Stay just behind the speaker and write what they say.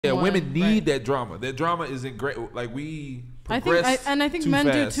Yeah, women need that drama. That drama isn't great. Like we progress. I think too men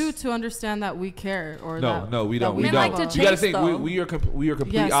fast. do too, to understand that we care. Or no, we don't. Men like to chase, you gotta think though. we are complete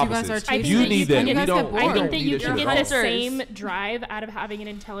Yes, opposites. you guys are You need that. you We guys don't. get we bored. I don't think that need you that can shit get at the all. same drive out of having an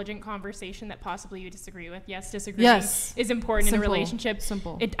intelligent conversation that possibly you disagree with. Yes, disagreeing Yes. is important Simple. in a relationship.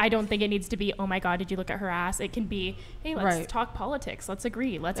 Simple. I don't think it needs to be, oh my God, did you look at her ass? It can be, hey, let's talk politics. Let's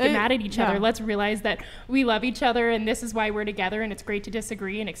agree. Let's get mad at each other. Let's realize that we love each other and this is why we're together, and it's great to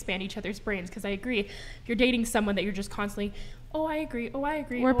disagree and expand each other's brains. Because I agree, if you're dating someone that you're just constantly, oh, I agree. Oh, I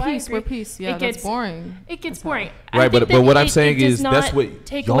agree. We're oh, I peace. agree. We're peace. Yeah, that's boring. It gets boring. Right, but what I'm saying is that's what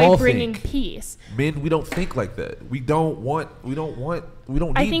take y'all away bringing think. peace. Men, we don't think like that. We don't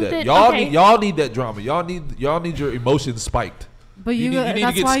I need think that. that- Y'all need that drama. Y'all need your emotions spiked. But you need to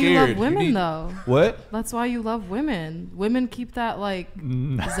that's get why you scared. love women, though. What? That's why you love women. Women keep that like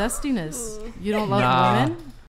zestiness. You don't love women?